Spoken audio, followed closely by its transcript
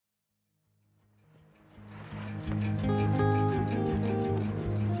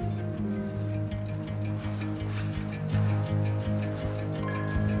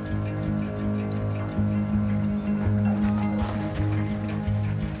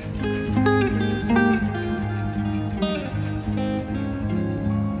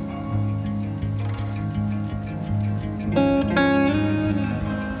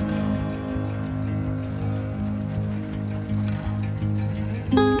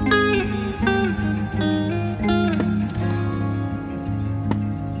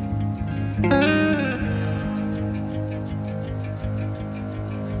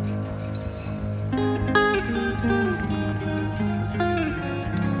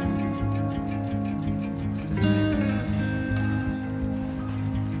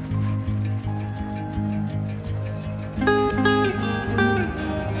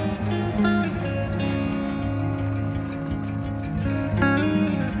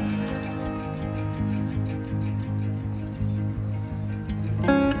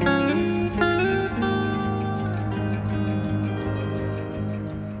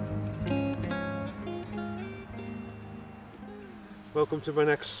Welcome to my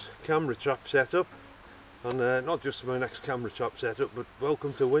next camera trap setup, and not just my next camera trap setup, but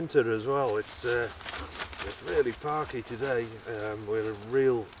welcome to winter as well. It's really parky today. We had a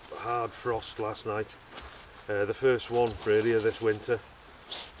real hard frost last night, the first one really of this winter.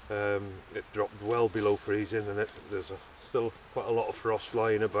 It dropped well below freezing, and there's still quite a lot of frost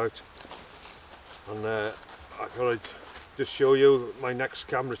flying about. And I thought I'd just show you my next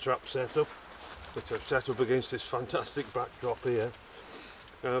camera trap setup, which I've set up against this fantastic backdrop here.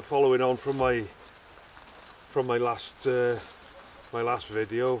 Following on from my last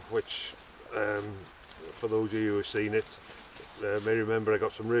video, which for those of you who have seen it may remember I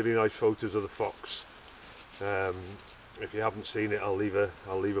got some really nice photos of the fox. If you haven't seen it, I'll leave a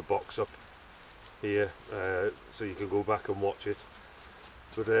box up here so you can go back and watch it.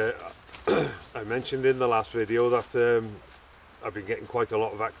 But I mentioned in the last video that I've been getting quite a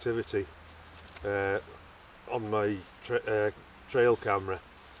lot of activity on my trail camera,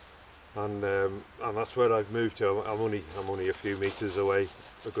 and that's where I've moved to. I'm only a few meters away,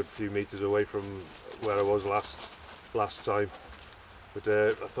 a good few meters away from where I was last time. But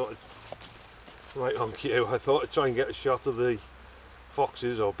I thought, right on cue, I thought I'd try and get a shot of the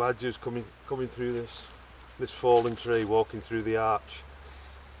foxes or badgers coming through this fallen tree, walking through the arch.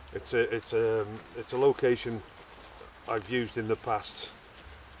 It's a location I've used in the past,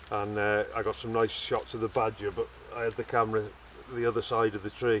 and I got some nice shots of the badger, but I had the camera the other side of the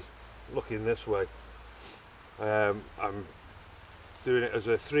tree looking this way. I'm doing it as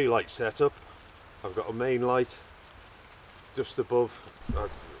a 3-light setup. I've got a main light just above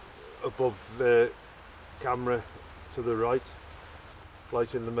the camera to the right,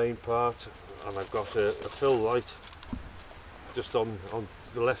 lighting the main part, and I've got a fill light just on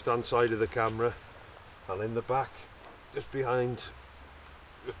the left hand side of the camera, and in the back, just behind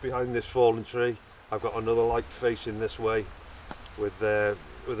this fallen tree, I've got another light facing this way with a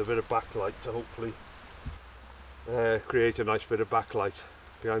bit of backlight to hopefully create a nice bit of backlight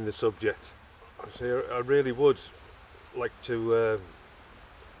behind the subject. So I really would like to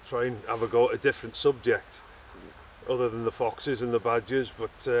try and have a go at a different subject other than the foxes and the badgers,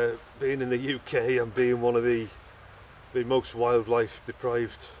 but being in the UK and being one of the most wildlife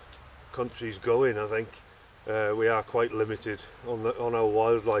deprived countries going, I think we are quite limited on our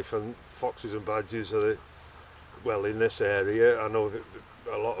wildlife, and foxes and badgers are well, in this area. I know that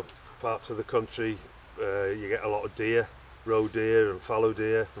a lot of parts of the country you get a lot of deer, roe deer and fallow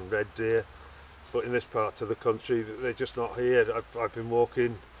deer and red deer, but in this part of the country they're just not here. I've been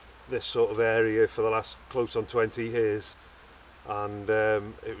walking this sort of area for the last close on 20 years, and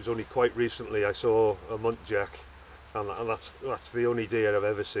it was only quite recently I saw a muntjac, and that's the only deer I've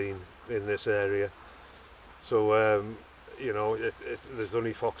ever seen in this area. So you know, there's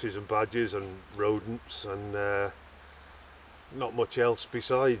only foxes and badgers and rodents, and not much else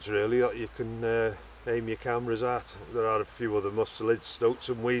besides really that you can aim your cameras at. There are a few other mustelids, stoats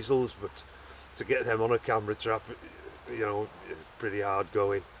and weasels, but to get them on a camera trap, you know, it's pretty hard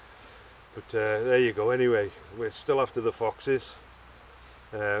going. But there you go. Anyway, we're still after the foxes.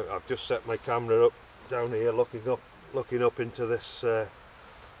 I've just set my camera up down here, looking up into this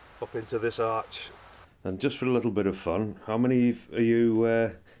arch. And just for a little bit of fun, how many of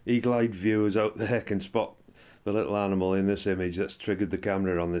you eagle-eyed viewers out there can spot the little animal in this image that's triggered the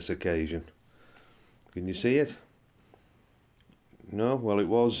camera on this occasion? Can you see it? No? Well, it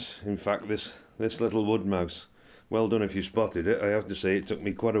was in fact this little wood mouse. Well done if you spotted it. I have to say it took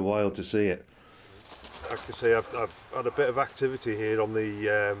me quite a while to see it. I have to say I've had a bit of activity here on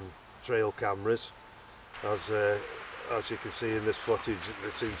the trail cameras. As you can see in this footage,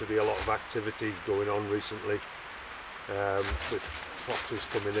 there seems to be a lot of activity going on recently, with foxes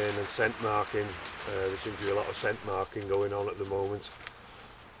coming in and scent marking. There seems to be a lot of scent marking going on at the moment,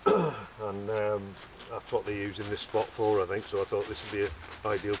 and that's what they're using this spot for, I think. So I thought this would be an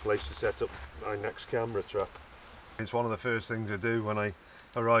ideal place to set up my next camera trap. It's one of the first things I do when I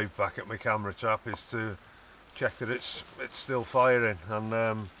arrive back at my camera trap is to check that it's still firing,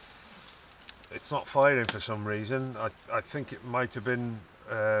 and it's not firing for some reason. I think it might have been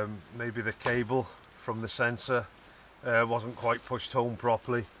maybe the cable from the sensor wasn't quite pushed home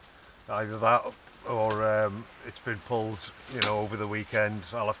properly. Either that or it's been pulled, you know, over the weekend.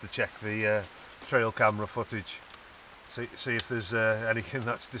 I'll have to check the trail camera footage, see if there's anything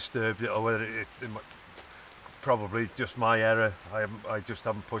that's disturbed it, or whether it might, probably just my error. I just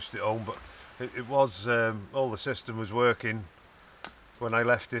haven't pushed it home, but it was all the system was working when I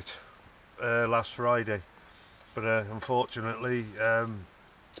left it last Friday, but unfortunately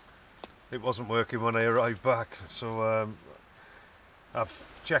it wasn't working when I arrived back. So I've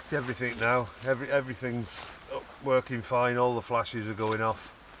checked everything now. Everything's working fine, all the flashes are going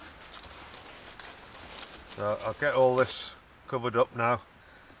off. So I'll get all this covered up now,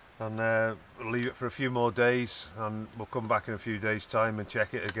 and we'll leave it for a few more days, and we'll come back in a few days time and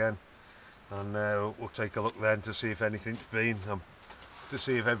check it again, and we'll take a look then to see if anything's been, to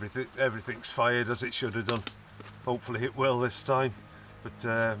see if everything's fired as it should have done. Hopefully it will this time,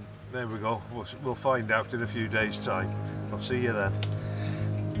 but there we go, we'll find out in a few days time. I'll see you then.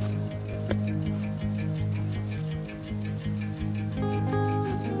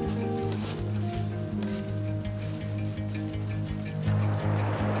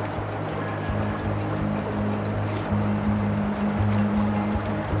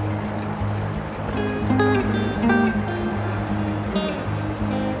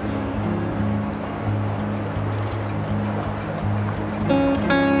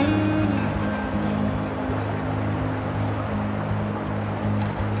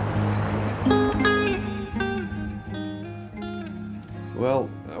 Well,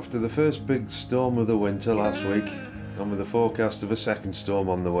 after the first big storm of the winter last week, and with the forecast of a second storm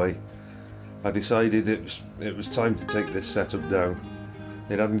on the way, I decided it was time to take this setup down.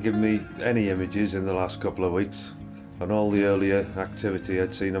 It hadn't given me any images in the last couple of weeks, and all the earlier activity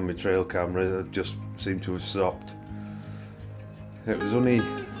I'd seen on my trail camera had just seemed to have stopped. It was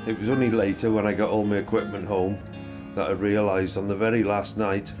only later, when I got all my equipment home, that I realised on the very last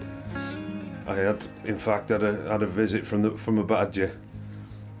night I had in fact had a visit from a badger.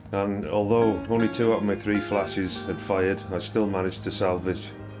 And although only 2 out of my 3 flashes had fired, I still managed to salvage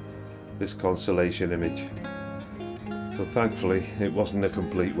this consolation image. So thankfully it wasn't a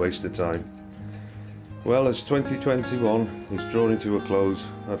complete waste of time. Well, as 2021 is drawing to a close,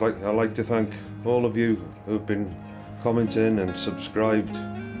 I'd like to thank all of you who've been commenting and subscribed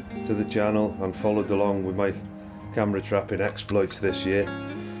to the channel and followed along with my camera trapping exploits this year.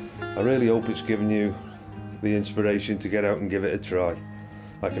 I really hope it's given you the inspiration to get out and give it a try.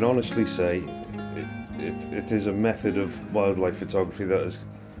 I can honestly say it is a method of wildlife photography that has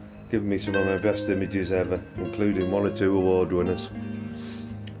given me some of my best images ever, including 1 or 2 award winners.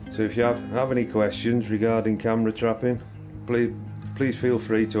 So if you have any questions regarding camera trapping, please feel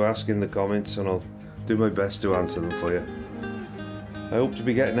free to ask in the comments, and I'll do my best to answer them for you. I hope to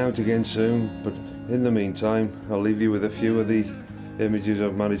be getting out again soon, but in the meantime I'll leave you with a few of the images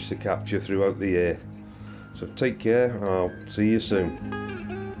I've managed to capture throughout the year. So take care, and I'll see you soon.